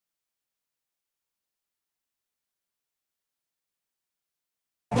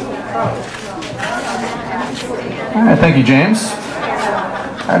All right, thank you, James.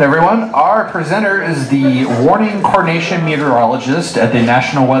 All right, everyone. Our presenter is the Warning Coordination Meteorologist at the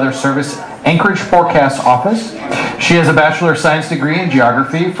National Weather Service Anchorage Forecast Office. She has a Bachelor of Science degree in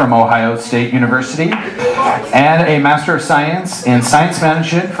Geography from Ohio State University and a Master of Science in Science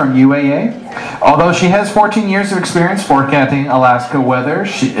Management from UAA. Although she has 14 years of experience forecasting Alaska weather,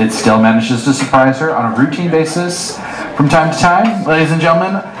 it still manages to surprise her on a routine basis from time to time. Ladies and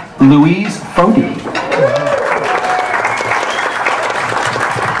gentlemen, Louise Fode.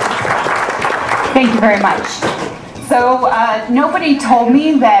 Thank you very much. So nobody told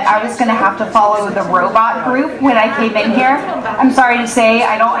me that I was going to have to follow the robot group when I came in here. I'm sorry to say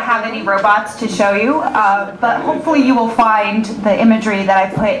I don't have any robots to show you, but hopefully you will find the imagery that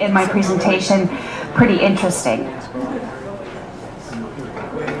I put in my presentation pretty interesting.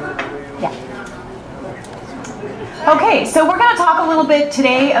 Yeah. Okay, so we're going to talk a little bit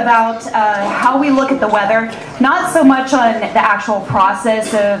today about how we look at the weather, not so much on the actual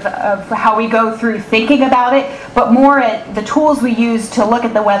process of how we go through thinking about it, but more at the tools we use to look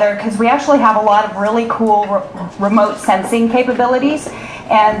at the weather, because we actually have a lot of really cool remote sensing capabilities,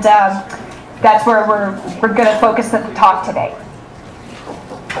 and that's where we're going to focus the talk today.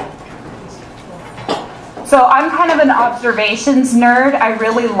 So I'm kind of an observations nerd. I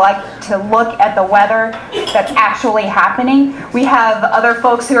really like to look at the weather that's actually happening. We have other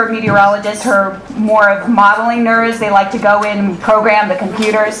folks who are meteorologists who are more of modeling nerds. They like to go in and program the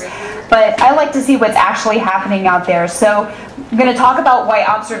computers. But I like to see what's actually happening out there. So I'm going to talk about why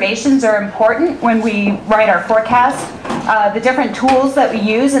observations are important when we write our forecast, the different tools that we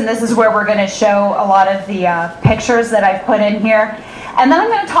use, and this is where we're going to show a lot of the pictures that I've put in here. And then I'm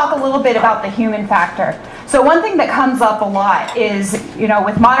going to talk a little bit about the human factor. So one thing that comes up a lot is, you know,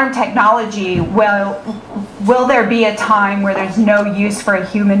 with modern technology, will there be a time where there's no use for a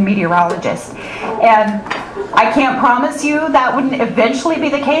human meteorologist? And I can't promise you that wouldn't eventually be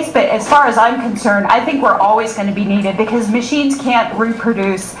the case, but as far as I'm concerned, I think we're always going to be needed because machines can't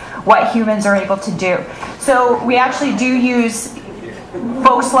reproduce what humans are able to do. So we actually do use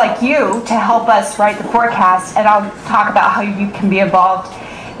folks like you to help us write the forecast, and I'll talk about how you can be involved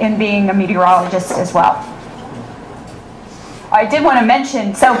in being a meteorologist as well. I did want to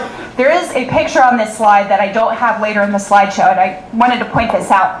mention, so there is a picture on this slide that I don't have later in the slideshow, and I wanted to point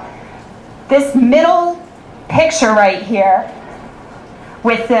this out. This middle picture right here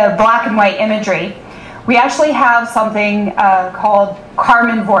with the black and white imagery, we actually have something called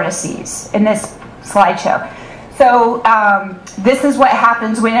Kármán vortices in this slideshow. So this is what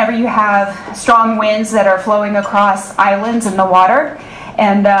happens whenever you have strong winds that are flowing across islands in the water.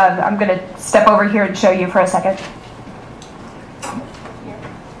 And I'm going to step over here and show you for a second.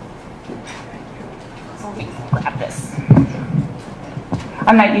 So let me grab this.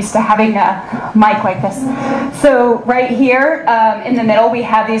 I'm not used to having a mic like this. So right here in the middle we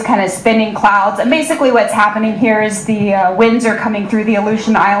have these kind of spinning clouds, and basically what's happening here is the winds are coming through the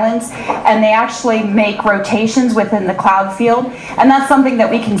Aleutian Islands, and they actually make rotations within the cloud field, and that's something that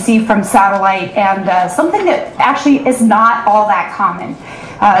we can see from satellite, and something that actually is not all that common.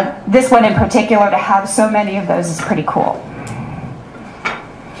 This one in particular, to have so many of those is pretty cool.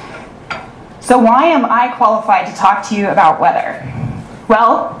 So why am I qualified to talk to you about weather?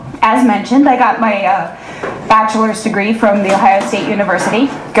 Well, as mentioned, I got my bachelor's degree from the Ohio State University.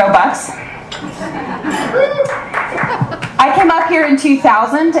 Go Bucks. I came up here in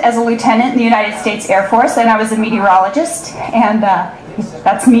 2000 as a lieutenant in the United States Air Force, and I was a meteorologist, and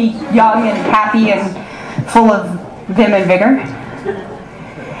that's me, young and happy and full of vim and vigor.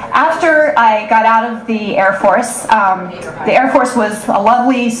 After I got out of the Air Force was a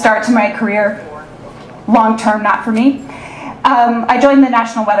lovely start to my career, long term, not for me. I joined the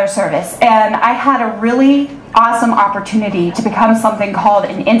National Weather Service, and I had a really awesome opportunity to become something called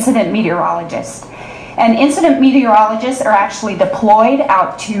an incident meteorologist. And incident meteorologists are actually deployed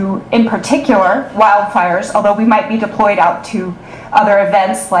out to, in particular, wildfires, although we might be deployed out to other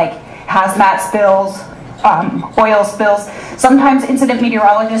events like hazmat spills, oil spills. Sometimes incident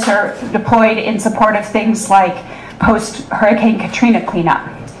meteorologists are deployed in support of things like post-Hurricane Katrina cleanup.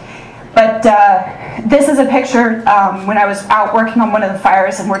 But this is a picture when I was out working on one of the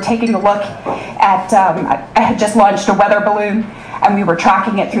fires, and we're taking a look at, I had just launched a weather balloon, and we were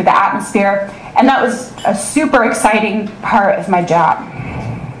tracking it through the atmosphere, and that was a super exciting part of my job.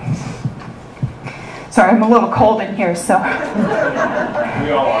 Sorry, I'm a little cold in here, so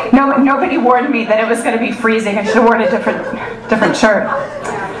nobody warned me that it was going to be freezing. I should have worn a different shirt.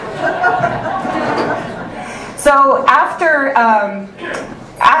 So after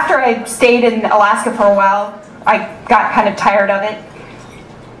I stayed in Alaska for a while, I got kind of tired of it.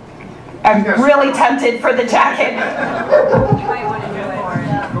 I'm really tempted for the jacket. You might want to do it.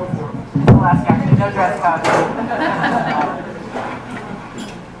 Alaska, no dress code.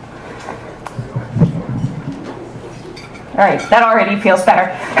 All right, that already feels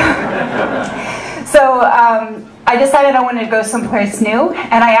better. So I decided I wanted to go someplace new,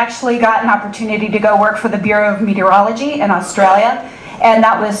 and I actually got an opportunity to go work for the Bureau of Meteorology in Australia, and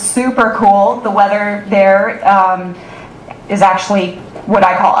that was super cool. The weather there is actually what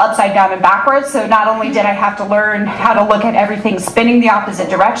I call upside down and backwards, so not only did I have to learn how to look at everything spinning the opposite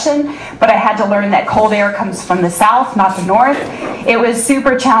direction, but I had to learn that cold air comes from the south, not the north. It was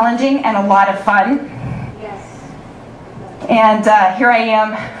super challenging and a lot of fun. And here I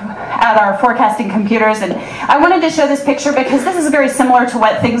am at our forecasting computers, and I wanted to show this picture because this is very similar to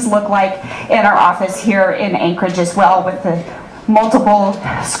what things look like in our office here in Anchorage as well, with the multiple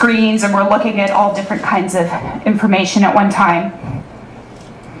screens, and we're looking at all different kinds of information at one time.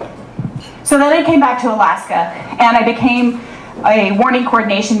 So then I came back to Alaska, and I became a warning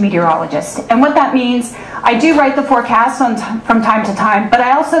coordination meteorologist. And what that means, I do write the forecast from time to time, but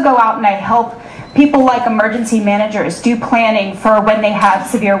I also go out and I help people like emergency managers do planning for when they have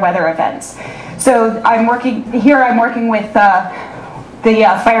severe weather events. So I'm working with the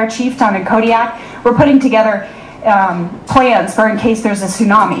fire chief down in Kodiak. We're putting together plans for in case there's a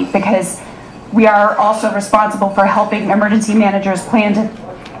tsunami, because we are also responsible for helping emergency managers plan to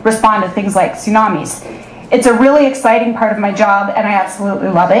respond to things like tsunamis. It's a really exciting part of my job, and I absolutely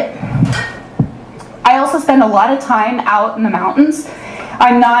love it. I also spend a lot of time out in the mountains.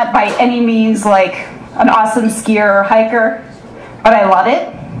 I'm not by any means like an awesome skier or hiker, but I love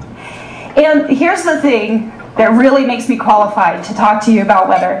it. And here's the thing that really makes me qualified to talk to you about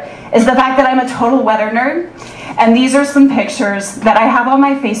weather, is the fact that I'm a total weather nerd. And these are some pictures that I have on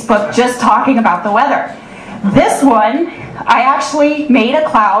my Facebook just talking about the weather. This one, I actually made a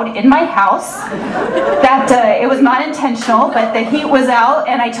cloud in my house. It was not intentional, but the heat was out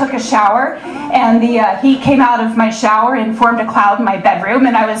and I took a shower, and the heat came out of my shower and formed a cloud in my bedroom,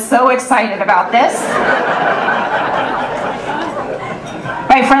 and I was so excited about this.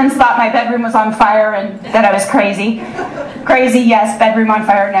 My friends thought my bedroom was on fire and that I was crazy. Crazy, yes, bedroom on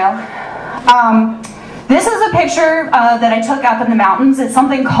fire, no. This is a picture that I took up in the mountains. It's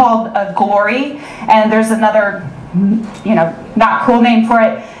something called a glory, and there's another, not cool name for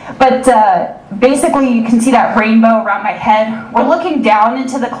it. But basically, you can see that rainbow around my head. We're looking down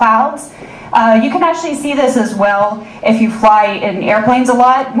into the clouds. You can actually see this as well if you fly in airplanes a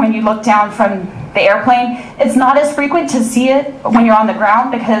lot. When you look down from the airplane, it's not as frequent to see it when you're on the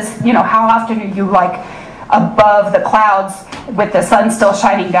ground, because how often are you like above the clouds with the sun still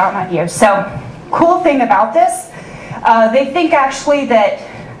shining down on you? So. Cool thing about this, they think actually that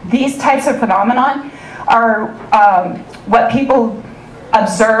these types of phenomenon are what people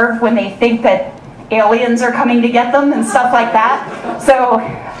observe when they think that aliens are coming to get them and stuff like that. So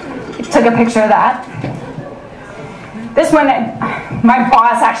I took a picture of that. This one, my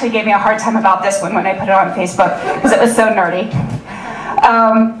boss actually gave me a hard time about this one when I put it on Facebook because it was so nerdy.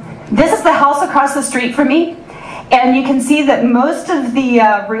 This is the house across the street from me, and you can see that most of the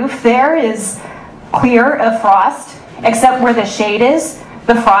roof there is clear of frost, except where the shade is.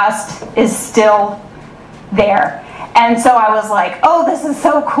 The frost is still there. And so I was like, oh, this is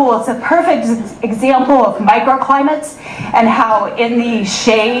so cool. It's a perfect example of microclimates and how in the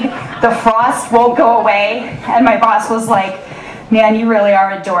shade, the frost won't go away. And my boss was like, man, you really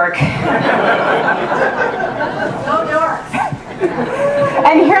are a dork. No dork.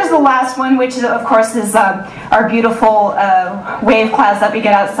 And here's the last one, which of course is our beautiful wave clouds that we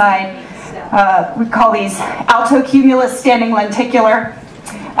get outside. We call these altocumulus standing lenticular,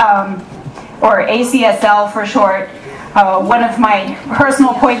 or ACSL for short. One of my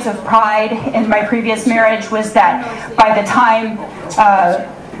personal points of pride in my previous marriage was that by the time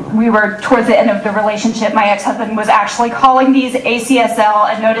we were towards the end of the relationship, my ex-husband was actually calling these ACSL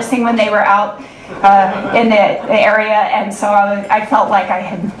and noticing when they were out in the area, and so I felt like I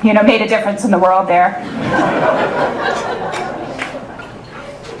had made a difference in the world there.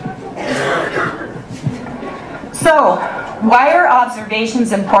 So, why are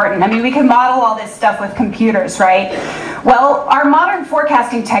observations important? I mean, we can model all this stuff with computers, right? Well, our modern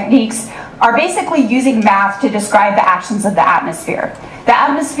forecasting techniques are basically using math to describe the actions of the atmosphere. The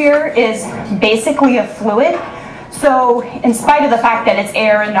atmosphere is basically a fluid, so in spite of the fact that it's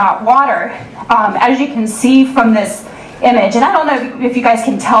air and not water, as you can see from this image, and I don't know if you guys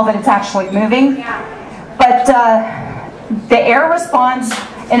can tell that it's actually moving, but the air responds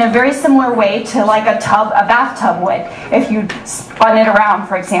in a very similar way to like a bathtub would if you spun it around,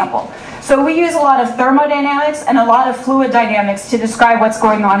 for example. So we use a lot of thermodynamics and a lot of fluid dynamics to describe what's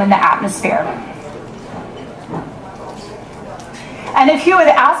going on in the atmosphere. And if you had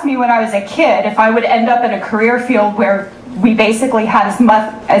asked me when I was a kid if I would end up in a career field where we basically had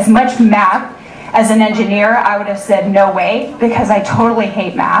as much math as an engineer, I would have said no way, because I totally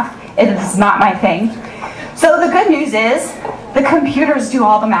hate math. It is not my thing. So the good news is the computers do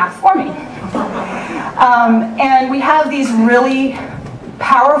all the math for me. And we have these really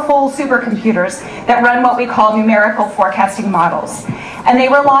powerful supercomputers that run what we call numerical forecasting models. And they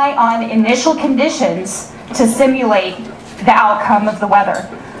rely on initial conditions to simulate the outcome of the weather.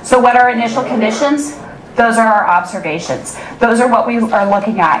 So what are initial conditions? Those are our observations. Those are what we are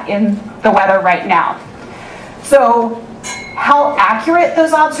looking at in the weather right now. So how accurate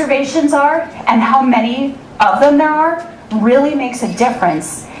those observations are and how many of them there are really makes a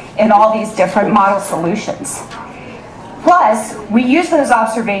difference in all these different model solutions. Plus, we use those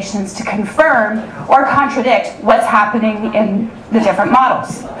observations to confirm or contradict what's happening in the different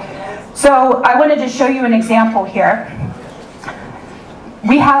models. So I wanted to show you an example here.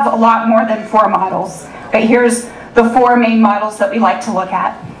 We have a lot more than 4 models, but here's the 4 main models that we like to look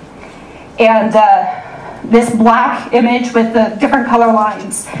at. And this black image with the different color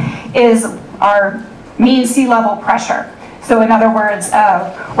lines is our mean sea level pressure. So in other words,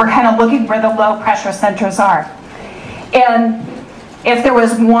 we're kind of looking where the low pressure centers are. And if there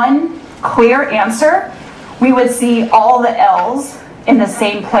was one clear answer, we would see all the L's in the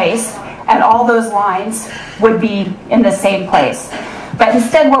same place, and all those lines would be in the same place. But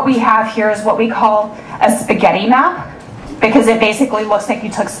instead what we have here is what we call a spaghetti map, because it basically looks like you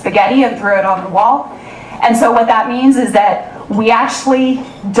took spaghetti and threw it on the wall. And so what that means is that we actually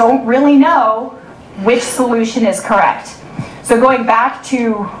don't really know which solution is correct. So going back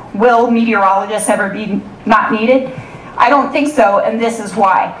to, will meteorologists ever be not needed? I don't think so, and this is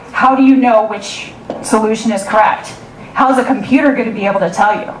why. How do you know which solution is correct? How is a computer going to be able to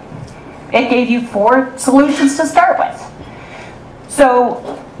tell you? It gave you 4 solutions to start with.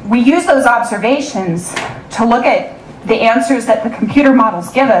 So we use those observations to look at the answers that the computer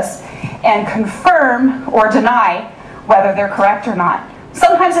models give us and confirm or deny whether they're correct or not.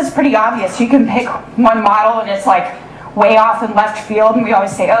 Sometimes it's pretty obvious. You can pick one model and it's like way off in left field, and we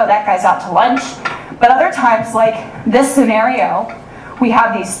always say, oh, that guy's out to lunch. But other times, like this scenario, we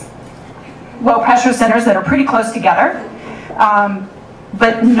have these low pressure centers that are pretty close together,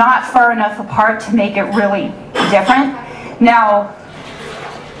 but not far enough apart to make it really different. Now,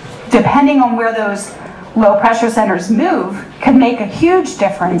 depending on where those low pressure centers move, can make a huge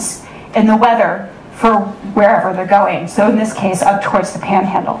difference in the weather for wherever they're going. So in this case, up towards the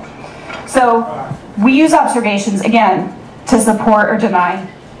panhandle. So we use observations, again, to support or deny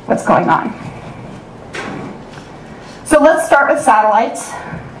what's going on. So let's start with satellites.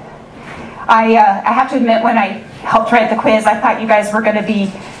 I have to admit, when I helped write the quiz, I thought you guys were going to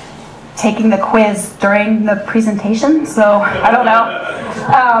be taking the quiz during the presentation, so I don't know.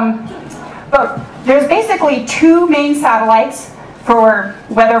 But there's basically 2 main satellites for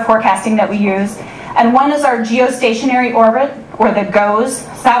weather forecasting that we use, and one is our geostationary orbit, or the GOES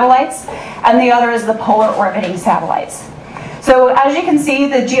satellites, and the other is the polar orbiting satellites. So as you can see,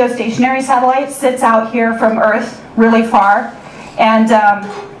 the geostationary satellite sits out here from Earth really far, and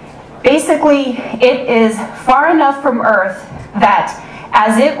basically it is far enough from Earth that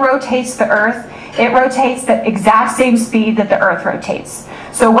as it rotates the Earth, it rotates the exact same speed that the Earth rotates.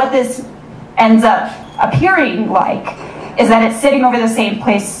 So what this ends up appearing like is that it's sitting over the same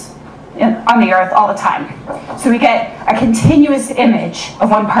place on the Earth all the time. So we get a continuous image of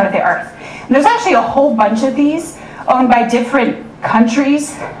one part of the Earth. And there's actually a whole bunch of these owned by different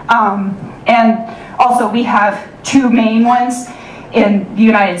countries. And also we have 2 main ones in the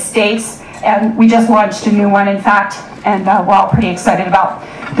United States, and we just launched a new one, in fact, and we're all pretty excited about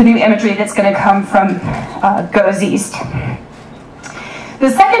the new imagery that's going to come from GOES East. The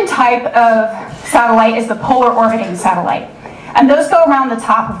second type of satellite is the polar orbiting satellite. And those go around the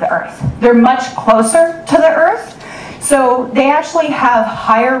top of the Earth. They're much closer to the Earth, so they actually have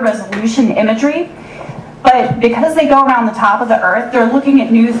higher resolution imagery. But because they go around the top of the Earth, they're looking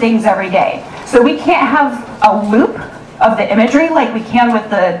at new things every day. So we can't have a loop of the imagery like we can with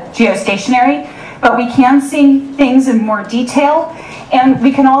the geostationary, but we can see things in more detail, and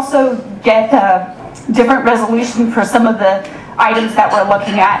we can also get different resolution for some of the items that we're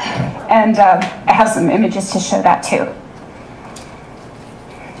looking at, and I have some images to show that too.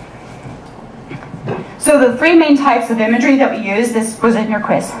 So the 3 main types of imagery that we use, this was in your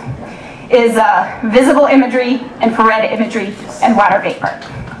quiz, is visible imagery, infrared imagery, and water vapor.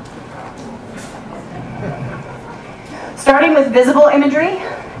 Starting with visible imagery,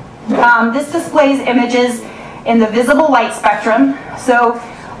 This displays images in the visible light spectrum. So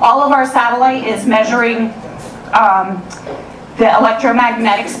all of our satellite is measuring the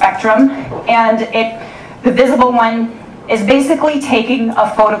electromagnetic spectrum, and the visible one is basically taking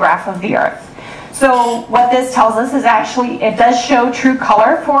a photograph of the Earth. So what this tells us is actually, it does show true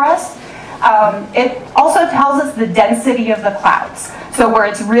color for us. It also tells us the density of the clouds. So where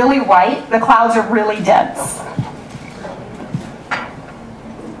it's really white, the clouds are really dense.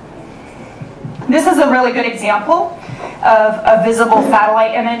 This is a really good example of a visible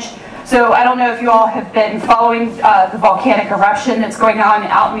satellite image. So I don't know if you all have been following the volcanic eruption that's going on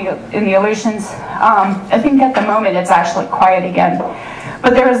out in the Aleutians. I think at the moment it's actually quiet again.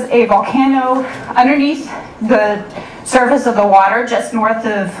 But there's a volcano underneath the surface of the water just north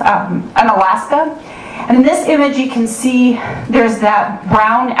of Alaska. And in this image you can see there's that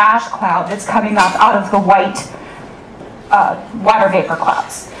brown ash cloud that's coming up out of the white water vapor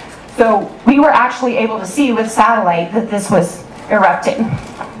clouds. So we were actually able to see with satellite that this was erupting.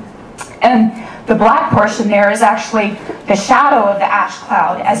 And the black portion there is actually the shadow of the ash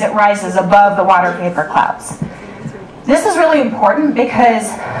cloud as it rises above the water vapor clouds. This is really important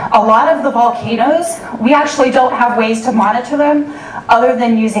because a lot of the volcanoes, we actually don't have ways to monitor them other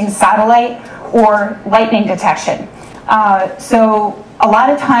than using satellite or lightning detection. So a lot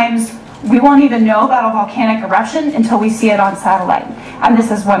of times we won't even know about a volcanic eruption until we see it on satellite. And this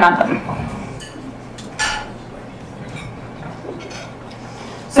is one of them.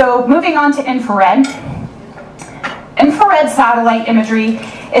 So moving on to infrared. Infrared satellite imagery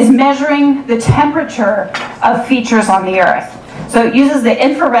is measuring the temperature of features on the Earth. So it uses the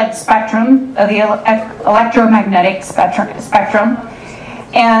infrared spectrum of the electromagnetic spectrum,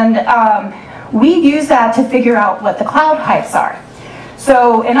 and we use that to figure out what the cloud heights are.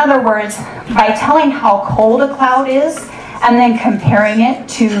 So in other words, by telling how cold a cloud is and then comparing it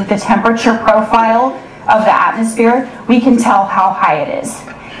to the temperature profile of the atmosphere, we can tell how high it is.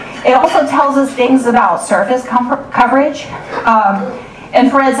 It also tells us things about surface coverage.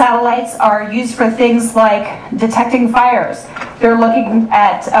 Infrared satellites are used for things like detecting fires. They're looking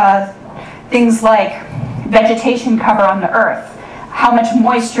at things like vegetation cover on the Earth, how much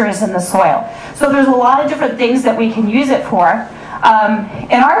moisture is in the soil. So there's a lot of different things that we can use it for.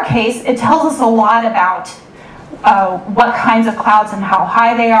 In our case, it tells us a lot about what kinds of clouds and how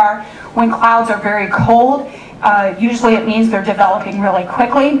high they are. When clouds are very cold, usually it means they're developing really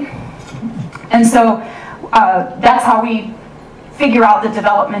quickly. And so that's how we figure out the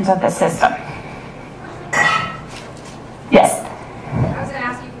development of the system. Yes? I was going to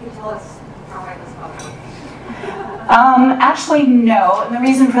ask you if you could tell us how high this cloud is. Actually, no. And the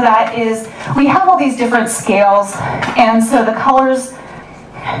reason for that is we have all these different scales, and so the colors.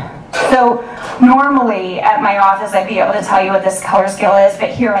 So normally at my office I'd be able to tell you what this color scale is, but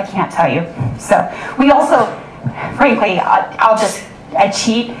here I can't tell you. So we also, frankly, I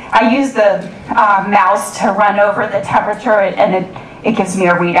cheat. I use the mouse to run over the temperature, and it gives me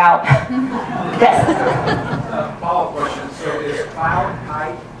a readout. Yes? Follow-up question. So is cloud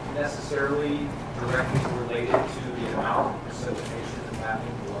height necessarily directly related to the amount of precipitation that's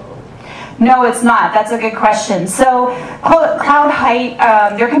happening below? No, it's not. That's a good question. So cloud height,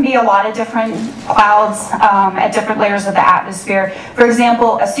 there can be a lot of different clouds at different layers of the atmosphere. For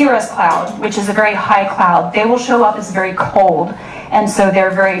example, a cirrus cloud, which is a very high cloud, they will show up as very cold, and so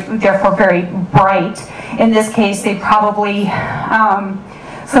they're therefore very bright. In this case, they probably,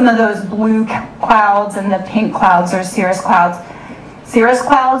 some of those blue clouds and the pink clouds are cirrus clouds. Cirrus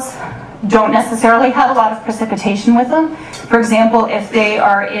clouds don't necessarily have a lot of precipitation with them. For example, if they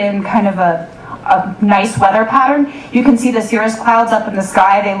are in kind of a nice weather pattern, you can see the cirrus clouds up in the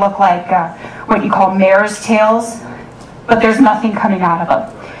sky. They look like what you call mare's tails, but there's nothing coming out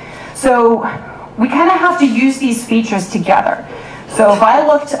of them. So we kind of have to use these features together. So if I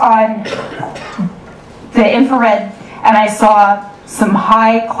looked on the infrared and I saw some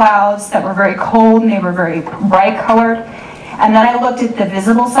high clouds that were very cold and they were very bright colored, and then I looked at the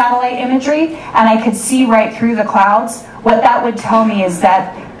visible satellite imagery and I could see right through the clouds, what that would tell me is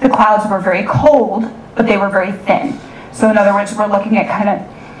that the clouds were very cold, but they were very thin. So in other words, we're looking at kind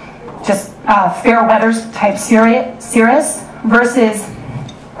of just fair weather type cirrus versus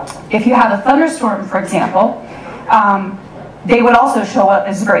if you have a thunderstorm, for example, they would also show up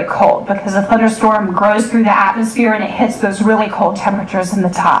as very cold because a thunderstorm grows through the atmosphere and it hits those really cold temperatures in the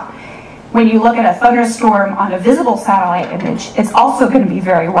top. When you look at a thunderstorm on a visible satellite image, it's also going to be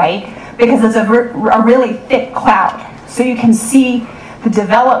very white because it's a really thick cloud. So you can see the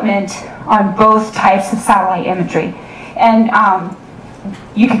development on both types of satellite imagery. And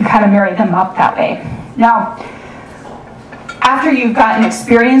you can kind of marry them up that way. Now, after you've gotten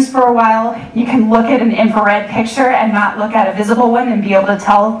experience for a while, you can look at an infrared picture and not look at a visible one and be able to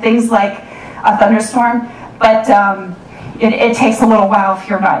tell things like a thunderstorm. But it takes a little while if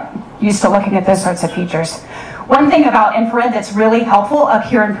you're not used to looking at those sorts of features. One thing about infrared that's really helpful up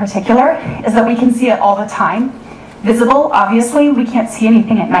here in particular is that we can see it all the time. Visible, obviously, we can't see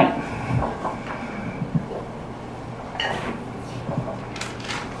anything at night.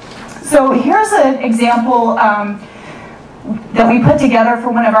 So here's an example that we put together for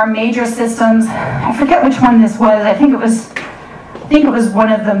one of our major systems. I forget which one this was. I think it was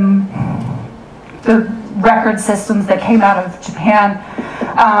one of the record systems that came out of Japan.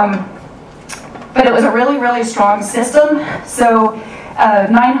 But it was a really, really strong system. So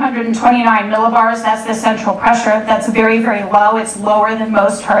 929 millibars, that's the central pressure. That's very, very low. It's lower than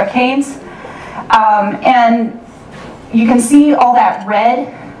most hurricanes. And you can see all that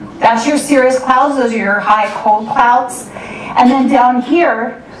red. That's your cirrus clouds. Those are your high cold clouds. And then down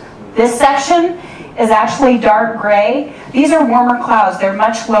here, this section is actually dark gray. These are warmer clouds. They're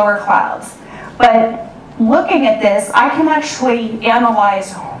much lower clouds. But looking at this, I can actually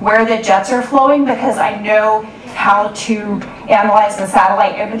analyze where the jets are flowing because I know how to analyze the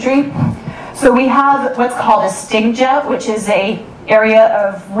satellite imagery. So we have what's called a sting jet, which is an area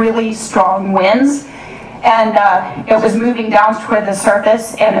of really strong winds. And it was moving down toward the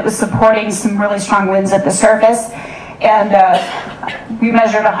surface, and it was supporting some really strong winds at the surface. And we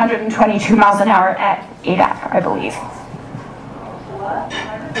measured 122 miles an hour at ADAC, I believe.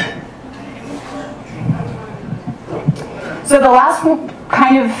 So the last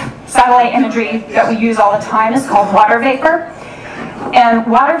kind of satellite imagery that we use all the time is called water vapor. And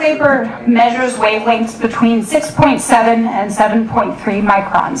water vapor measures wavelengths between 6.7 and 7.3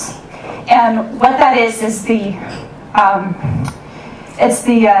 microns. And what that is the it's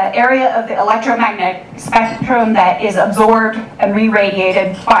the area of the electromagnetic spectrum that is absorbed and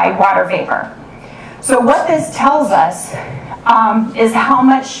re-radiated by water vapor. So what this tells us is how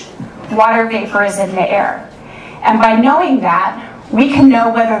much water vapor is in the air. And by knowing that, we can know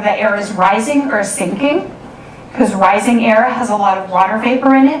whether the air is rising or sinking, because rising air has a lot of water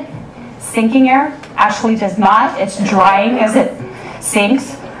vapor in it. Sinking air actually does not. It's drying as it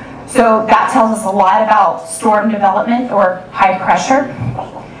sinks. So that tells us a lot about storm development or high pressure.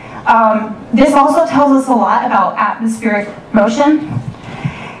 This also tells us a lot about atmospheric motion.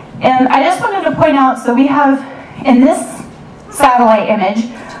 And I just wanted to point out, so we have in this satellite image,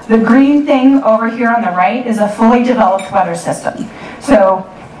 the green thing over here on the right is a fully developed weather system. So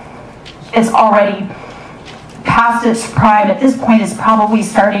it's already past its prime. At this point, it's probably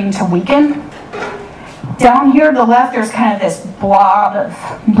starting to weaken. Down here to the left, there's kind of this blob of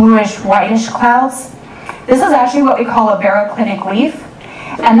bluish, whitish clouds. This is actually what we call a baroclinic leaf.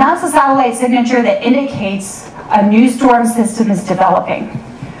 And that's a satellite signature that indicates a new storm system is developing.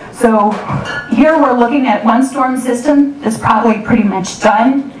 So here we're looking at one storm system that's probably pretty much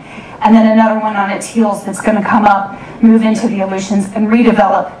done, and then another one on its heels that's going to come up, move into the Aleutians, and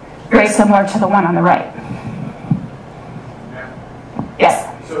redevelop, very similar to the one on the right. Yes?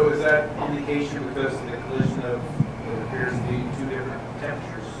 So is that indication because of the collision of what appears to be two different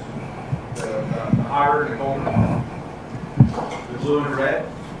temperatures? The hotter and the colder? The blue and red?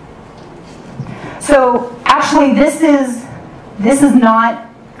 So actually this is not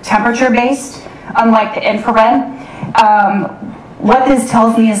temperature based, unlike the infrared. What this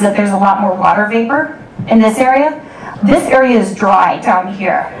tells me is that there's a lot more water vapor in this area. This area is dry down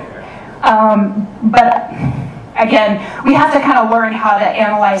here. But again, we have to kind of learn how to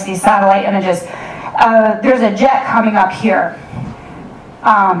analyze these satellite images. There's a jet coming up here.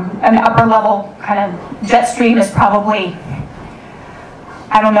 An upper level kind of jet stream is probably,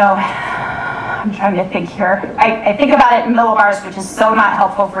 I don't know, I'm trying to think here. I think about it in millibars, which is so not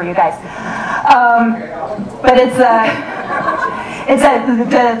helpful for you guys. But it's the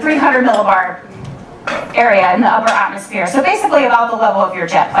 300 millibar area in the upper atmosphere. So basically about the level of your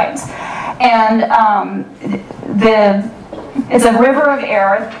jet planes. And it's a river of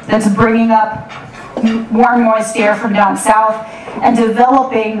air that's bringing up warm, moist air from down south and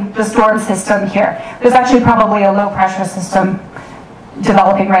developing the storm system here. There's actually probably a low pressure system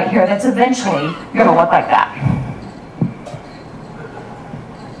developing right here that's eventually going to look like that.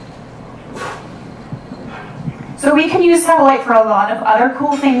 So we can use satellite for a lot of other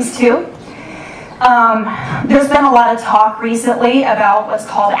cool things too. There's been a lot of talk recently about what's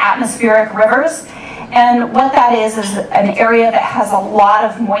called atmospheric rivers. And what that is an area that has a lot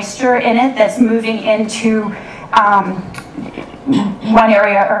of moisture in it that's moving into one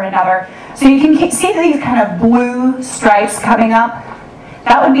area or another. So you can see these kind of blue stripes coming up.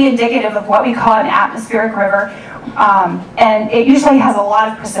 That would be indicative of what we call an atmospheric river, and it usually has a lot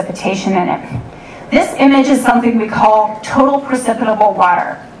of precipitation in it. This image is something we call total precipitable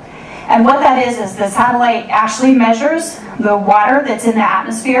water. And what that is the satellite actually measures the water that's in the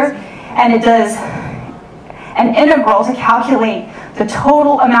atmosphere, and it does an integral to calculate the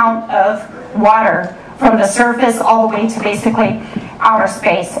total amount of water from the surface all the way to basically outer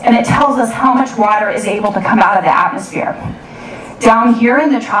space. And it tells us how much water is able to come out of the atmosphere. Down here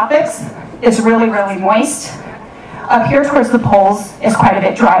in the tropics, it's really, really moist. Up here towards the poles, it's quite a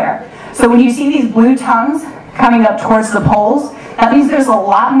bit drier. So when you see these blue tongues coming up towards the poles, that means there's a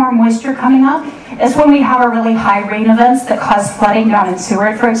lot more moisture coming up. It's when we have our really high rain events that cause flooding down in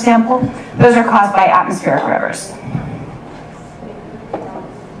Seward, for example. Those are caused by atmospheric rivers.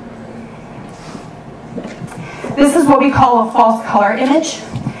 This is what we call a false color image.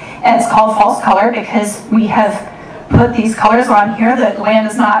 And it's called false color because we have put these colors on here. The land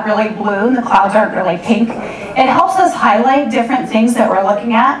is not really blue and the clouds aren't really pink. It helps us highlight different things that we're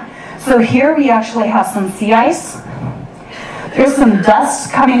looking at. So here we actually have some sea ice. There's some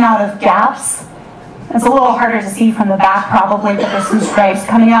dust coming out of gaps. It's a little harder to see from the back probably, but there's some stripes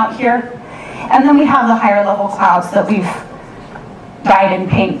coming out here. And then we have the higher level clouds that we've dyed in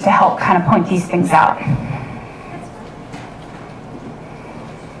pink to help kind of point these things out.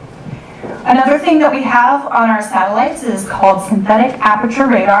 Another thing that we have on our satellites is called synthetic aperture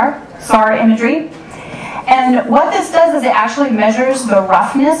radar, SAR imagery. And what this does is it actually measures the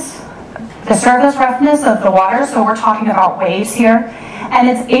roughness, the surface roughness of the water, so we're talking about waves here, and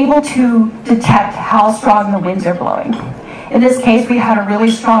it's able to detect how strong the winds are blowing. In this case, we had a really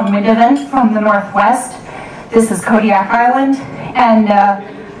strong wind event from the northwest. This is Kodiak Island, and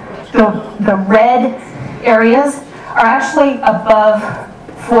the red areas are actually above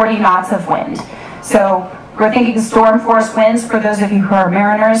 40 knots of wind. So we're thinking storm force winds for those of you who are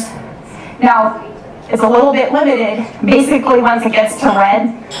mariners. Now, it's a little bit limited. Basically, once it gets to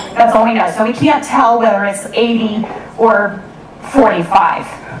red, that's all we know. So we can't tell whether it's 80 or 45.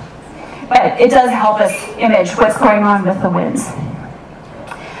 But it does help us image what's going on with the winds.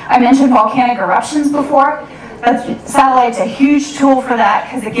 I mentioned volcanic eruptions before. The satellite's a huge tool for that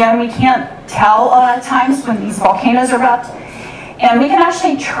because, again, we can't tell a lot of times when these volcanoes erupt. And we can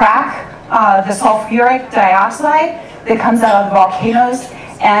actually track the sulfuric dioxide that comes out of the volcanoes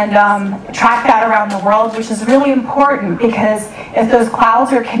and track that around the world, which is really important because if those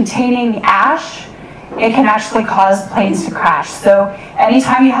clouds are containing ash, it can actually cause planes to crash. So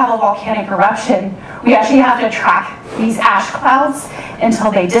anytime you have a volcanic eruption, we actually have to track these ash clouds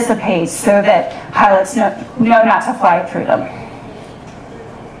until they dissipate so that pilots know not to fly through them.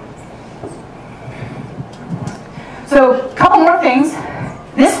 So a couple more things.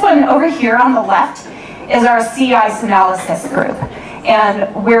 This one over here on the left is our sea ice analysis group.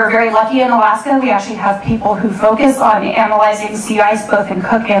 And we're very lucky in Alaska. We actually have people who focus on analyzing sea ice both in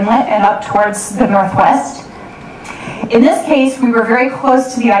Cook Inlet and up towards the northwest. In this case, we were very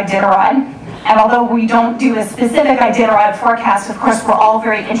close to the Iditarod. And although we don't do a specific Iditarod forecast, of course, we're all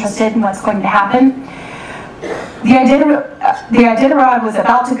very interested in what's going to happen. The Iditarod was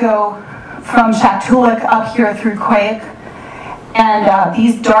about to go from Shaktoolik up here through Quake. And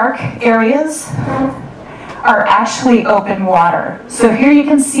these dark areas are actually open water. So here you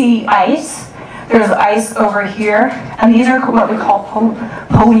can see ice. There's ice over here, and these are what we call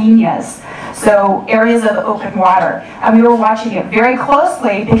polynyas, so areas of open water. And we were watching it very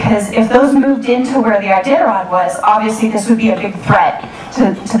closely because if those moved into where the Iditarod was, obviously this would be a big threat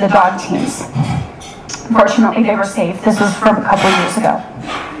to the dog teams. Fortunately, they were safe. This was from a couple of years ago.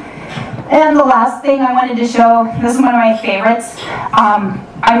 And the last thing I wanted to show, this is one of my favorites.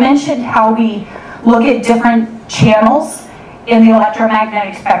 I mentioned how we look at different channels in the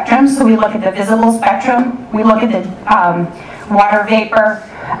electromagnetic spectrum. So we look at the visible spectrum, we look at the water vapor,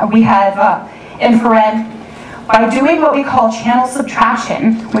 we have infrared. By doing what we call channel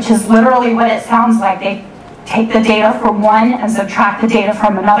subtraction, which is literally what it sounds like, they take the data from one and subtract the data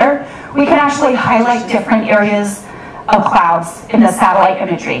from another, we can actually highlight different areas of clouds in the satellite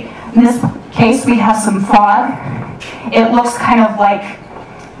imagery. In this case, we have some fog. It looks kind of like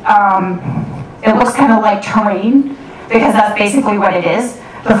terrain, because that's basically what it is.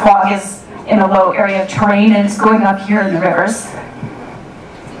 The fog is in a low area of terrain and it's going up here in the rivers.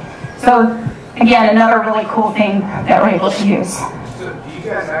 So again, another really cool thing that we're able to use. So do you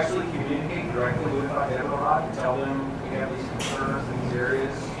guys actually communicate directly with Iditarod and tell them we have these concerns in these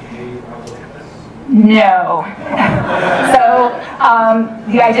areas? Maybe I'll look at this? No. So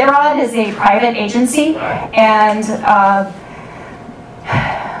the Iditarod is a private agency, and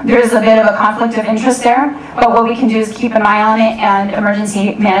there's a bit of a conflict of interest there, but what we can do is keep an eye on it, and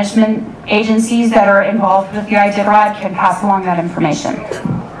emergency management agencies that are involved with the IDIROD can pass along that information.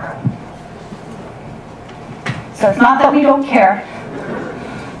 So it's not that we don't care,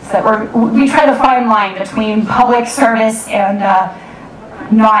 it's that we try to find line between public service and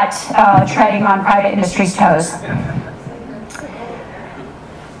not treading on private industry's toes.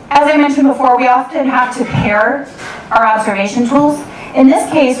 As I mentioned before, we often have to pair our observation tools. In this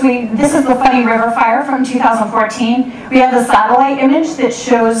case, this is the Funny River fire from 2014. We have the satellite image that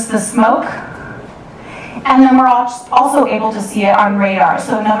shows the smoke, and then we're also able to see it on radar.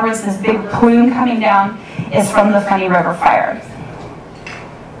 So in other words, this big plume coming down is from the Funny River fire.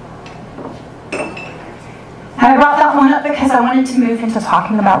 And I brought that one up because I wanted to move into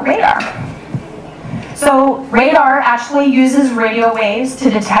talking about radar. So radar actually uses radio waves to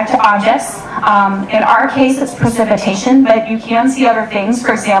detect objects. In our case, it's precipitation, but you can see other things.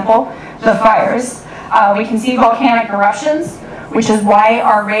 For example, the fires. We can see volcanic eruptions, which is why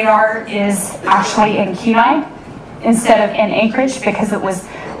our radar is actually in Kenai instead of in Anchorage, because it was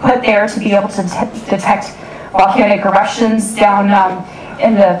put there to be able to detect volcanic eruptions down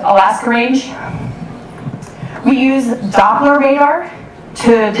in the Alaska range. We use Doppler radar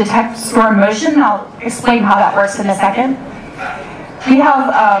to detect storm motion. I'll explain how that works in a second. We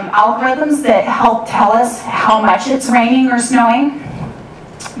have algorithms that help tell us how much it's raining or snowing.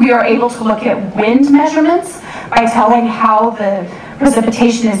 We are able to look at wind measurements by telling how the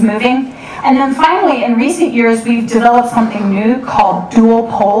precipitation is moving. And then finally, in recent years, we've developed something new called dual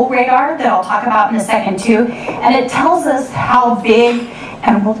pole radar that I'll talk about in a second too. And it tells us how big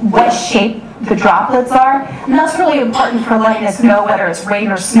and what shape the droplets are. And that's really important for letting us know whether it's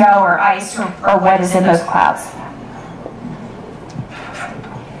rain or snow or ice or what is in those clouds.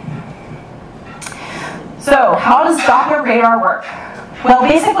 So how does Doppler radar work? Well,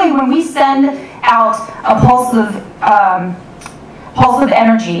 basically when we send out a pulse of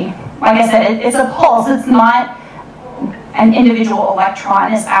energy, like I said, it's a pulse, it's not an individual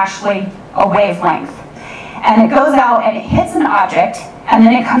electron, it's actually a wavelength. And it goes out and it hits an object, and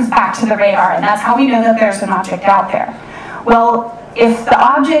then it comes back to the radar, and that's how we know that there's an object out there. Well, if the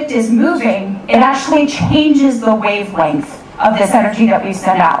object is moving, it actually changes the wavelength of this energy that we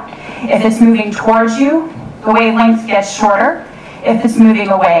send out. If it's moving towards you, the wavelength gets shorter. If it's moving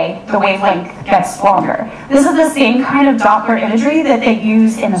away, the wavelength gets longer. This is the same kind of Doppler imagery that they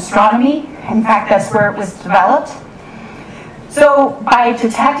use in astronomy. In fact, that's where it was developed. So by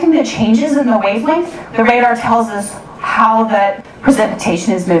detecting the changes in the wavelength, the radar tells us how the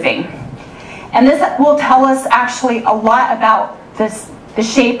precipitation is moving. And this will tell us actually a lot about the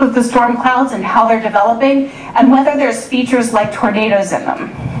shape of the storm clouds and how they're developing, and whether there's features like tornadoes in them.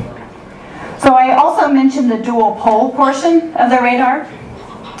 So I also mentioned the dual pole portion of the radar.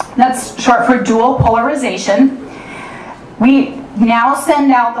 That's short for dual polarization. We now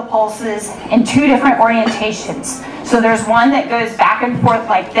send out the pulses in two different orientations. So there's one that goes back and forth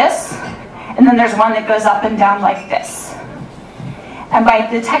like this, and then there's one that goes up and down like this. And by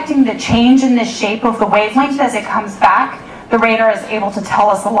detecting the change in the shape of the wavelength as it comes back, the radar is able to tell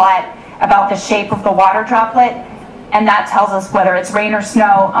us a lot about the shape of the water droplet, and that tells us whether it's rain or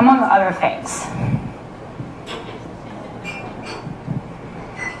snow, among other things.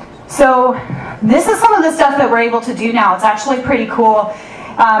 So this is some of the stuff that we're able to do now. It's actually pretty cool.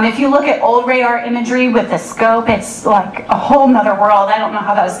 If you look at old radar imagery with the scope, it's like a whole nother world. I don't know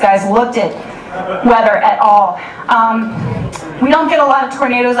how those guys looked at weather at all. We don't get a lot of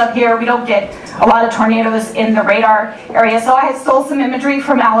tornadoes up here. We don't get a lot of tornadoes in the radar area. So I stole some imagery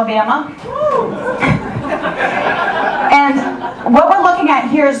from Alabama. And what we're looking at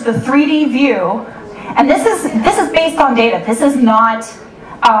here is the 3D view. And this is based on data. This is not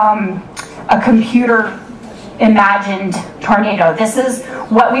a computer imagined tornado. This is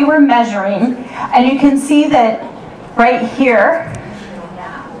what we were measuring, and you can see that right here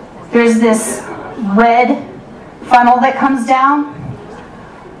there's this red funnel that comes down.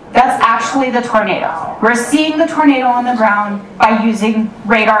 That's actually the tornado. We're seeing the tornado on the ground by using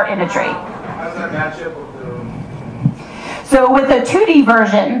radar imagery. How does that match up with the... So with the 2D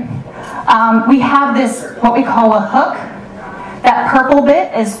version, we have this, what we call a hook. That purple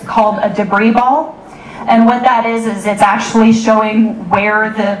bit is called a debris ball. And what that is it's actually showing where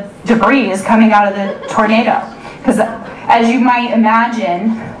the debris is coming out of the tornado. Because as you might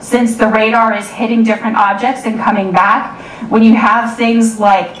imagine, since the radar is hitting different objects and coming back, when you have things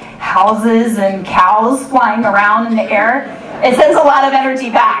like houses and cows flying around in the air, it sends a lot of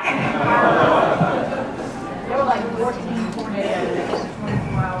energy back. There were like 14 tornadoes in a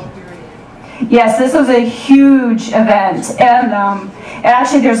 24-hour period. Yes, this was a huge event, and And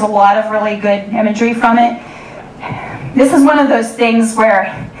actually, there's a lot of really good imagery from it. This is one of those things where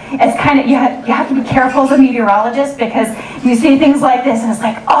it's kind of, you have to be careful as a meteorologist, because you see things like this and it's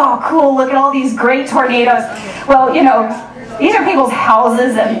like, oh cool, look at all these great tornadoes. Well, you know, these are people's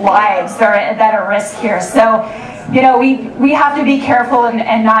houses and lives that are at risk here. So, you know, we have to be careful and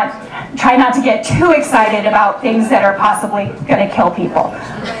try not to get too excited about things that are possibly going to kill people.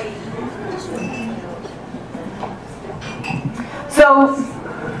 So,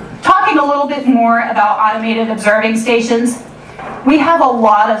 talking a little bit more about automated observing stations, we have a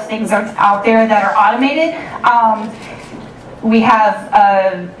lot of things out there that are automated. We have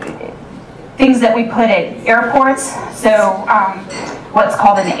things that we put at airports, so what's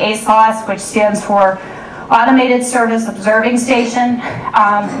called an ASOS, which stands for Automated Service Observing Station.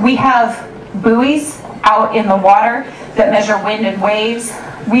 We have buoys out in the water that measure wind and waves.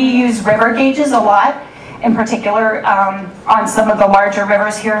 We use river gauges a lot, in particular on some of the larger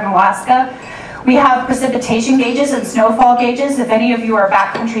rivers here in Alaska. We have precipitation gauges and snowfall gauges. If any of you are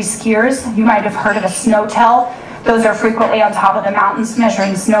backcountry skiers, you might have heard of a snowtel. Those are frequently on top of the mountains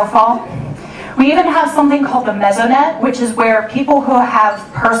measuring snowfall. We even have something called the mesonet, which is where people who have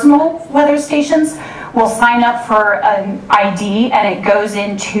personal weather stations will sign up for an ID, and it goes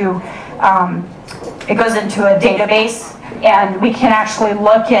into a database, and we can actually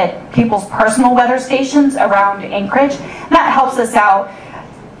look at people's personal weather stations around Anchorage. That helps us out.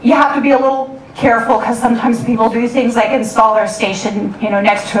 You have to be a little careful, because sometimes people do things like install their station, you know,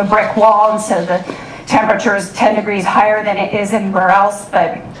 next to a brick wall, and so the temperature is 10 degrees higher than it is anywhere else,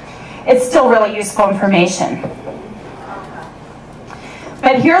 but it's still really useful information.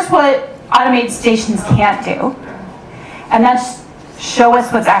 But here's what automated stations can't do, and that's show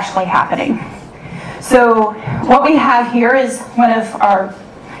us what's actually happening. So what we have here is one of our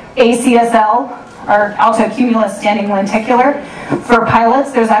ACSL, our alto cumulus standing lenticular. For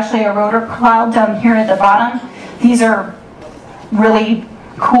pilots, there's actually a rotor cloud down here at the bottom. These are really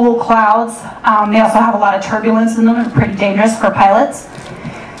cool clouds. They also have a lot of turbulence in them. They're pretty dangerous for pilots.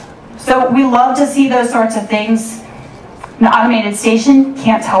 So we love to see those sorts of things. An automated station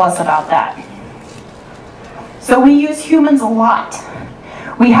can't tell us about that. So we use humans a lot.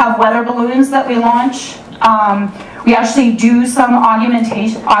 We have weather balloons that we launch. We actually do some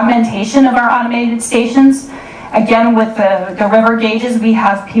augmentation of our automated stations. Again, with the river gauges, we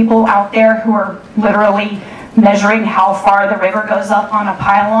have people out there who are literally measuring how far the river goes up on a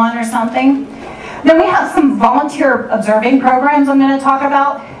pylon or something. Then we have some volunteer observing programs I'm going to talk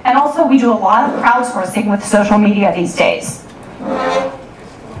about, and also we do a lot of crowdsourcing with social media these days.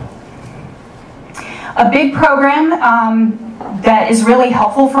 A big program that is really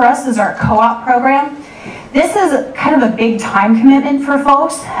helpful for us is our co-op program. This is kind of a big time commitment for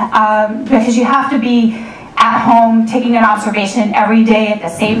folks because you have to be at home taking an observation every day at the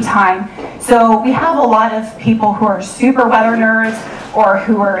same time. So we have a lot of people who are super weather nerds, or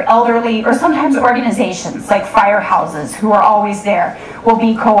who are elderly, or sometimes organizations like firehouses who are always there will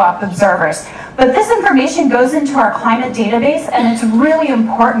be co-op observers. But this information goes into our climate database, and it's really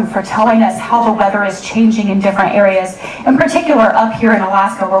important for telling us how the weather is changing in different areas, in particular up here in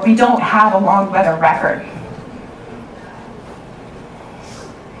Alaska where we don't have a long weather record.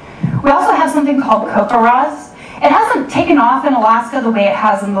 We also have something called COCORAs. It hasn't taken off in Alaska the way it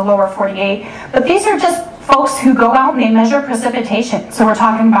has in the lower 48, but these are just folks who go out and they measure precipitation. So we're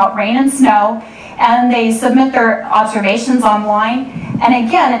talking about rain and snow, and they submit their observations online. And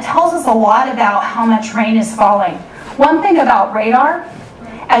again, it tells us a lot about how much rain is falling. One thing about radar,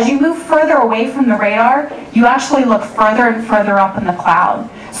 as you move further away from the radar, you actually look further and further up in the cloud.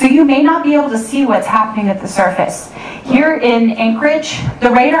 So you may not be able to see what's happening at the surface. Here in Anchorage,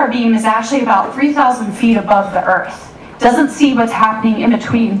 the radar beam is actually about 3,000 feet above the Earth. Doesn't see what's happening in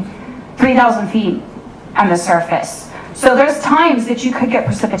between 3,000 feet on the surface. So there's times that you could get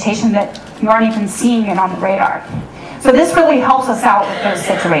precipitation that you aren't even seeing it on the radar. So this really helps us out with those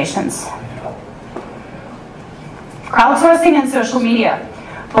situations. Crowdsourcing and social media.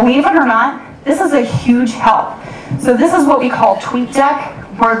 Believe it or not, this is a huge help. So this is what we call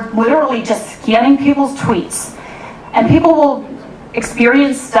TweetDeck. We're literally just scanning people's tweets. And people will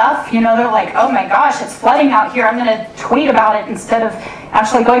experience stuff, you know, they're like, oh my gosh, it's flooding out here, I'm going to tweet about it instead of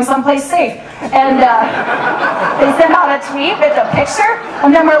actually going someplace safe. And they send out a tweet with a picture,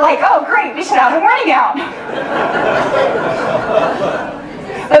 and then we're like, oh great, we should have a warning out.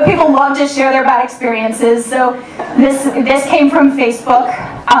 But people love to share their bad experiences, so this came from Facebook.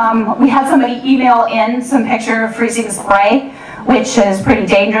 We had somebody email in some picture of freezing spray, which is pretty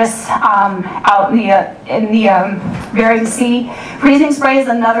dangerous out in the Bering Sea. Freezing spray is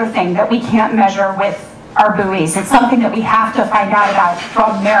another thing that we can't measure with our buoys. It's something that we have to find out about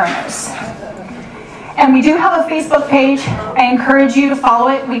from mariners. And we do have a Facebook page. I encourage you to follow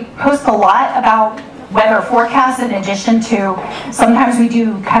it. We post a lot about weather forecasts in addition to sometimes we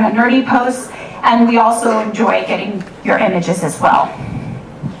do kind of nerdy posts, and we also enjoy getting your images as well.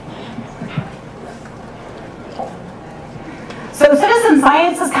 So citizen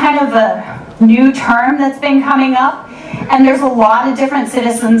science is kind of a new term that's been coming up, and there's a lot of different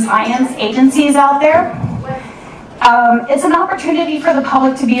citizen science agencies out there. It's an opportunity for the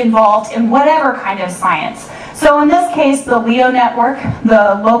public to be involved in whatever kind of science. So in this case, the LEO network,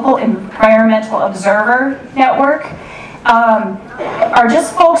 the Local Environmental Observer Network, are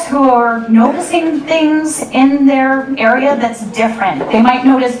just folks who are noticing things in their area that's different. They might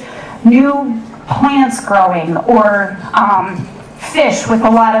notice new plants growing or fish with a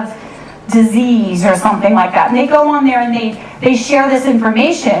lot of disease or something like that. And they go on there and they share this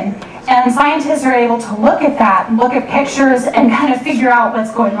information, and scientists are able to look at that, look at pictures, and kind of figure out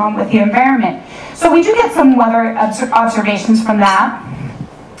what's going on with the environment. So we do get some weather observations from that.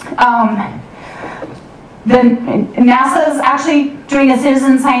 NASA is actually doing a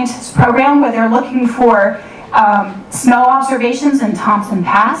citizen scientist program where they're looking for snow observations in Thompson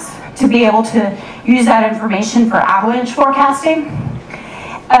Pass to be able to use that information for avalanche forecasting.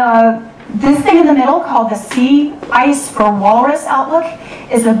 This thing in the middle, called the Sea Ice for Walrus Outlook,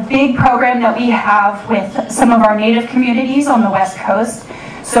 is a big program that we have with some of our native communities on the West Coast.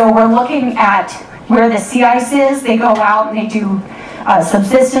 So we're looking at where the sea ice is. They go out and they do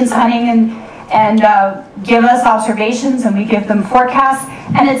subsistence hunting and give us observations, and we give them forecasts.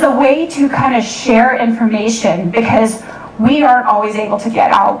 And it's a way to kind of share information because we aren't always able to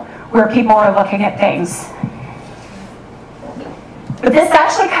get out where people are looking at things. But this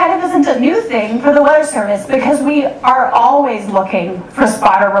actually kind of isn't a new thing for the Weather Service because we are always looking for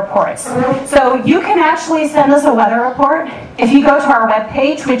spotter reports. So you can actually send us a weather report if you go to our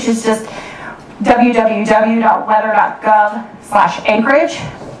webpage, which is just www.weather.gov/Anchorage.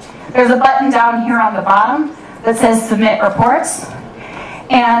 There's a button down here on the bottom that says Submit Reports.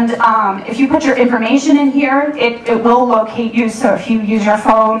 And if you put your information in here, it will locate you. So if you use your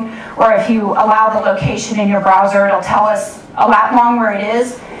phone or if you allow the location in your browser, it'll tell us a lat long where it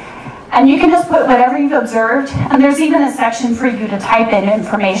is. And you can just put whatever you've observed. And there's even a section for you to type in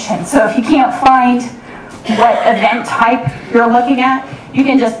information. So if you can't find what event type you're looking at, you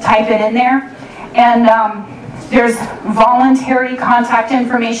can just type it in there. And there's voluntary contact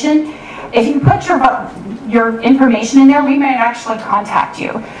information. If you put your information in there, we might actually contact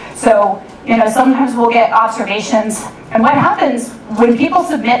you. So, you know, sometimes we'll get observations. And what happens when people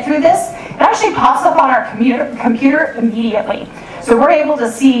submit through this, it actually pops up on our computer immediately. So we're able to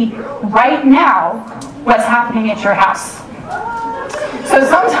see right now what's happening at your house. So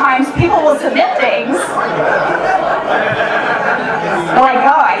sometimes people will submit things. They're like,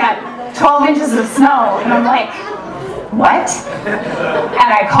 oh, I got 12 inches of snow. And I'm like, what?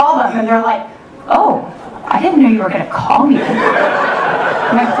 And I call them and they're like, oh, I didn't know you were going to call me.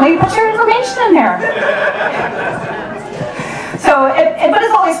 I'm like, well, you put your information in there. So, but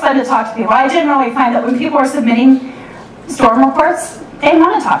it's always fun to talk to people. I generally find that when people are submitting storm reports, they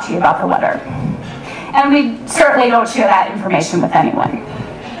want to talk to you about the weather. And we certainly don't share that information with anyone.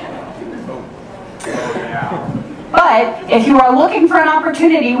 But if you are looking for an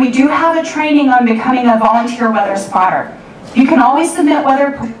opportunity, we do have a training on becoming a volunteer weather spotter. You can always submit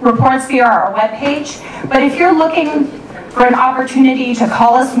weather reports via our webpage, but if you're looking for an opportunity to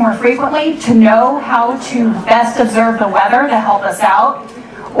call us more frequently, to know how to best observe the weather to help us out,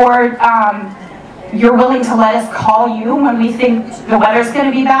 or you're willing to let us call you when we think the weather's going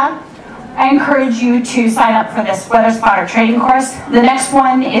to be bad, I encourage you to sign up for this Weather Spotter training course. The next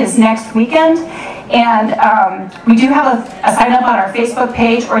one is next weekend, and we do have a sign up on our Facebook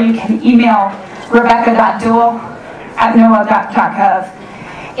page, or you can email rebecca.duell@noaa.gov.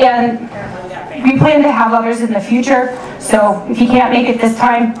 And we plan to have others in the future, so if you can't make it this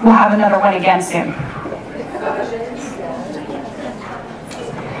time, we'll have another one again soon.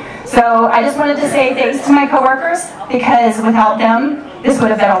 So I just wanted to say thanks to my coworkers, because without them, this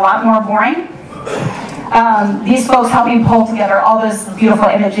would have been a lot more boring. These folks helped me pull together all those beautiful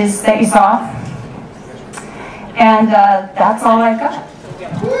images that you saw. And that's all I've got.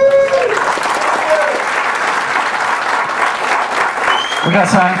 We got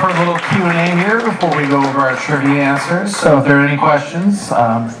time for a little Q&A here before we go over our trivia answers. So if there are any questions,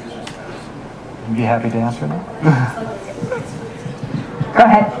 I'd be happy to answer them. Go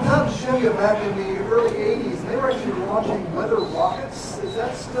ahead. Not Australia back in the early 80s, they were actually launching weather rockets. Is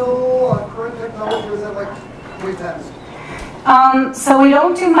that still current technology, or is that like way past? So we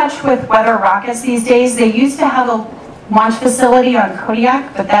don't do much with weather rockets these days. They used to have a launch facility on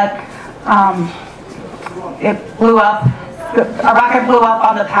Kodiak, but that it blew up. A rocket blew up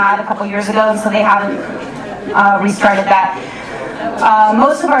on the pad a couple years ago, and so they haven't restarted that.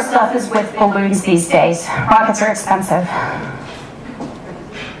 Most of our stuff is with balloons these days. Rockets are expensive.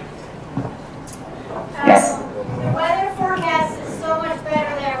 Yes? The weather forecast is so much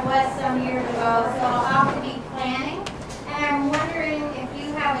better than it was some years ago, so I'll have to be planning. And I'm wondering if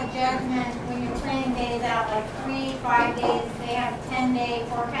you have a judgment when you're planning days out, like 3, 5 days, they have a 10-day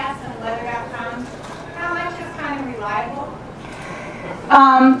forecast on weather.com. How much is kind of reliable?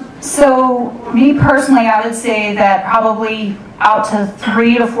 So me personally, I would say that probably out to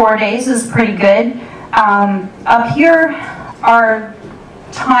 3 to 4 days is pretty good. Up here, our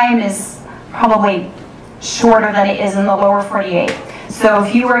time is probably shorter than it is in the lower 48. So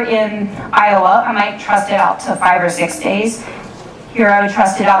if you were in Iowa, I might trust it out to 5 or 6 days. Here I would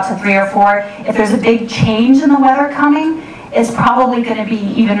trust it out to 3 or 4. If there's a big change in the weather coming, it's probably going to be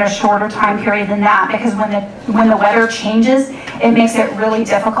even a shorter time period than that, because when the weather changes, it makes it really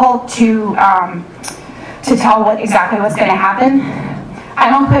difficult to tell exactly what's going to happen. I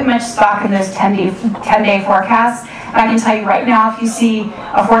don't put much stock in those 10-day forecasts. And I can tell you right now, if you see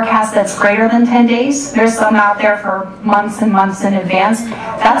a forecast that's greater than 10 days, there's some out there for months and months in advance.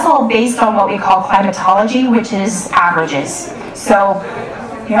 That's all based on what we call climatology, which is averages. So,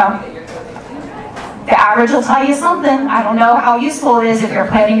 you know, the average will tell you something. I don't know how useful it is if you're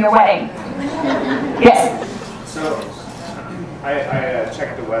planning your wedding. Yes? So, I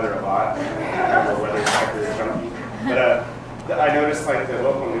check the weather a lot. I have a weather checker, but I noticed like the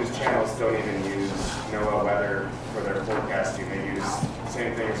local news channels don't even use NOAA weather for their forecasting. They use the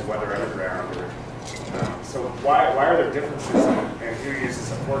same thing as Weather Underground. So why are there differences in who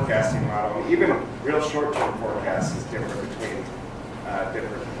uses a forecasting model? Even real short-term forecasts is different between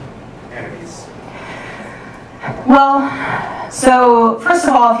different entities. Well, so first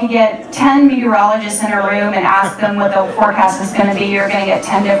of all, if you get 10 meteorologists in a room and ask them what the forecast is going to be, you're going to get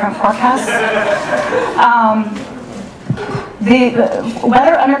 10 different forecasts. The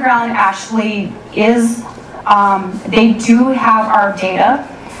Weather Underground actually is, they do have our data.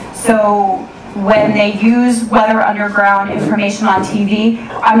 So when they use Weather Underground information on TV,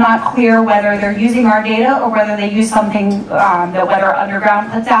 I'm not clear whether they're using our data or whether they use something that Weather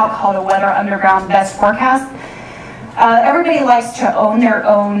Underground puts out called a Weather Underground Best Forecast. Everybody likes to own their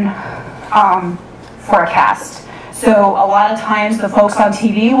own forecast. So a lot of times the folks on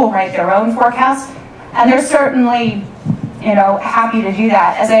TV will write their own forecast, and they're certainly, you know, happy to do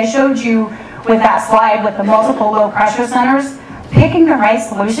that. As I showed you with that slide with the multiple low pressure centers, picking the right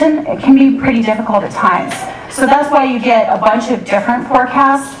solution, it can be pretty difficult at times. So that's why you get a bunch of different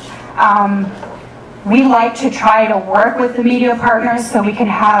forecasts. We like to try to work with the media partners so we can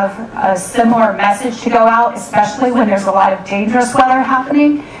have a similar message to go out, especially when there's a lot of dangerous weather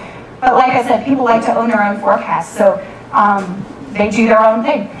happening. But like I said, people like to own their own forecasts, so they do their own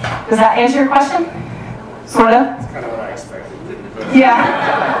thing. Does that answer your question? Sort of? That's kind of what I expected. Yeah.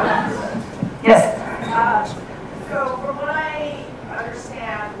 Yes. So from what I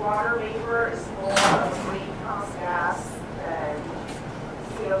understand, water vapor is more of a greenhouse gas than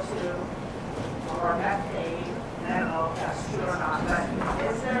CO2 or methane. I don't know if that's true or not, but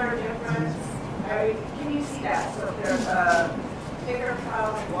is there a difference? Can you see that? So if there's a bigger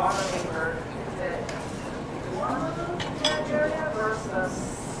cloud of water vapor, is it warmer in that area versus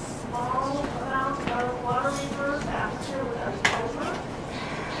small amount of water vapor? The atmosphere would that be colder?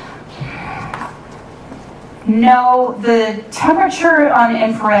 No, the temperature on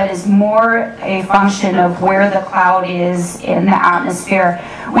infrared is more a function of where the cloud is in the atmosphere.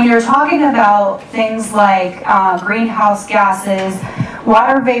 When you're talking about things like greenhouse gases,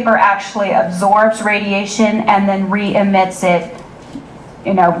 water vapor actually absorbs radiation and then re-emits it,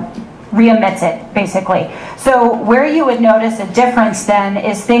 basically. So where you would notice a difference then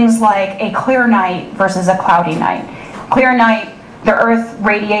is things like a clear night versus a cloudy night. Clear night, the Earth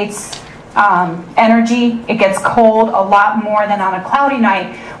radiates energy. It gets cold a lot more than on a cloudy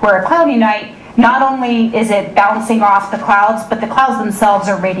night, where a cloudy night, not only is it bouncing off the clouds, but the clouds themselves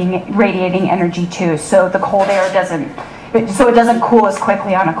are radiating energy too. So the cold air doesn't cool as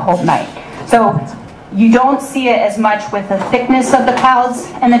quickly on a cold night. So you don't see it as much with the thickness of the clouds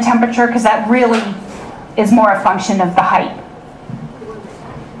and the temperature, because that really is more a function of the height.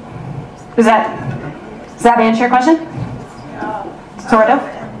 Does that answer your question? Sort of?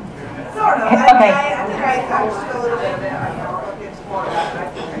 Sort of. Okay. I think I understood a little bit of it. I know look into more of that, but I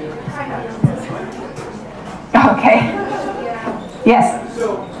think I kind of understood. Okay. Yes. So,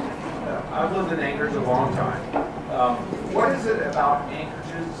 I've lived in Anchorage a long time. what is it about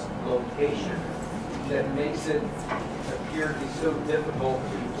Anchorage's location that makes it appear to be so difficult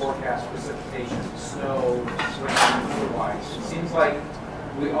to forecast precipitation, snow, rain, otherwise? It seems like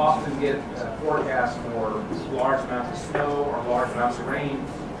we often get forecasts for large amounts of snow or large amounts of rain,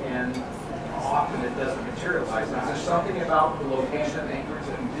 and often it doesn't materialize. Is there something about the location of Anchorage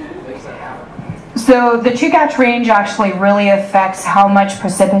that makes that happen? So the Chugach Range actually really affects how much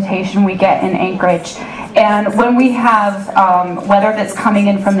precipitation we get in Anchorage. And when we have weather that's coming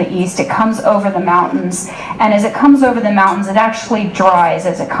in from the east, it comes over the mountains. And as it comes over the mountains, it actually dries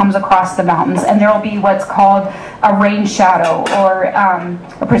as it comes across the mountains. And there will be what's called a rain shadow or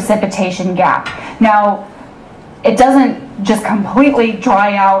a precipitation gap. Now, it doesn't just completely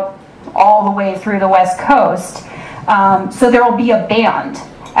dry out all the way through the west coast. So there will be a band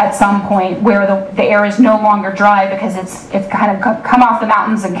at some point where the air is no longer dry because it's kind of come off the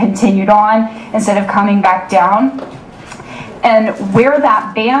mountains and continued on instead of coming back down. And where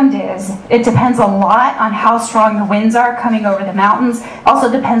that band is, it depends a lot on how strong the winds are coming over the mountains. It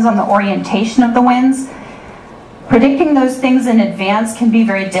also depends on the orientation of the winds. Predicting those things in advance can be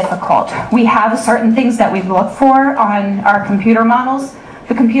very difficult. We have certain things that we look for on our computer models.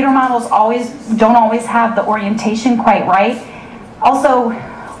 The computer models don't always have the orientation quite right. Also,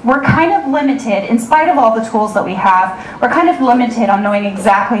 we're kind of limited, in spite of all the tools that we have, we're kind of limited on knowing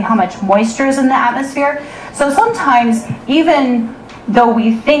exactly how much moisture is in the atmosphere. So sometimes, even though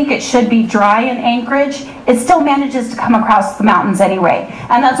we think it should be dry in Anchorage, it still manages to come across the mountains anyway.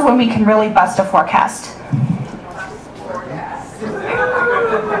 And that's when we can really bust a forecast.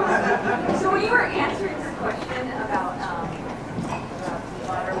 So when you were answering your question about the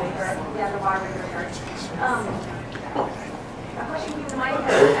water vapor, a question came to my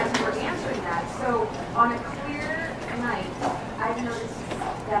head as you were answering that. So on a clear night, I've noticed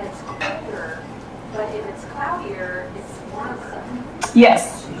that it's colder, but if it's cloudier, it's warmer.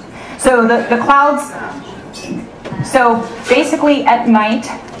 Yes. So the clouds, so basically at night,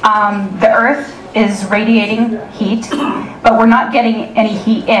 the Earth is radiating heat, but we're not getting any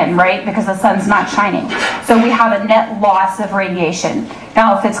heat in, right? Because the sun's not shining. So we have a net loss of radiation.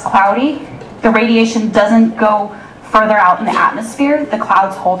 Now, if it's cloudy, the radiation doesn't go further out in the atmosphere, the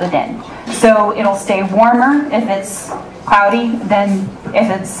clouds hold it in. So it'll stay warmer if it's cloudy than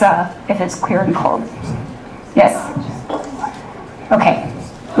if it's clear and cold. Yes. Okay.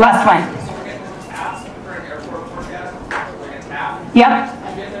 Last one. Yep.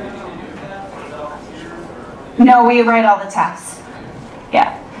 No, we write all the taps.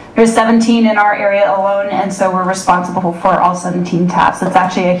 Yeah. There's 17 in our area alone, and so we're responsible for all 17 taps. It's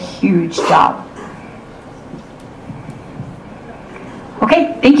actually a huge job.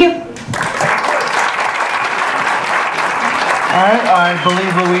 Okay, thank you. All right, I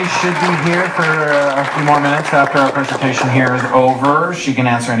believe Louise should be here for a few more minutes after our presentation here is over. She can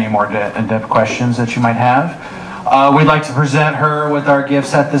answer any more in-depth questions that you might have. We'd like to present her with our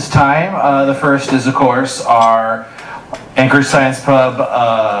gifts at this time. The first is, of course, our Anchorage Science Pub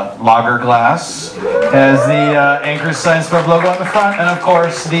lager glass. It has the Anchorage Science Pub logo on the front, and of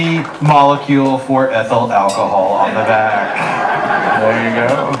course the molecule for ethyl alcohol on the back. There you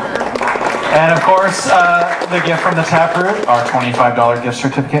go. And of course, the gift from the Taproot, our $25 gift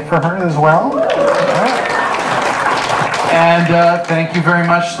certificate for her as well. And thank you very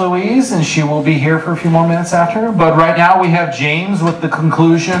much, Louise, and she will be here for a few more minutes after. But right now we have James with the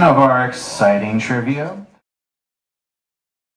conclusion of our exciting trivia.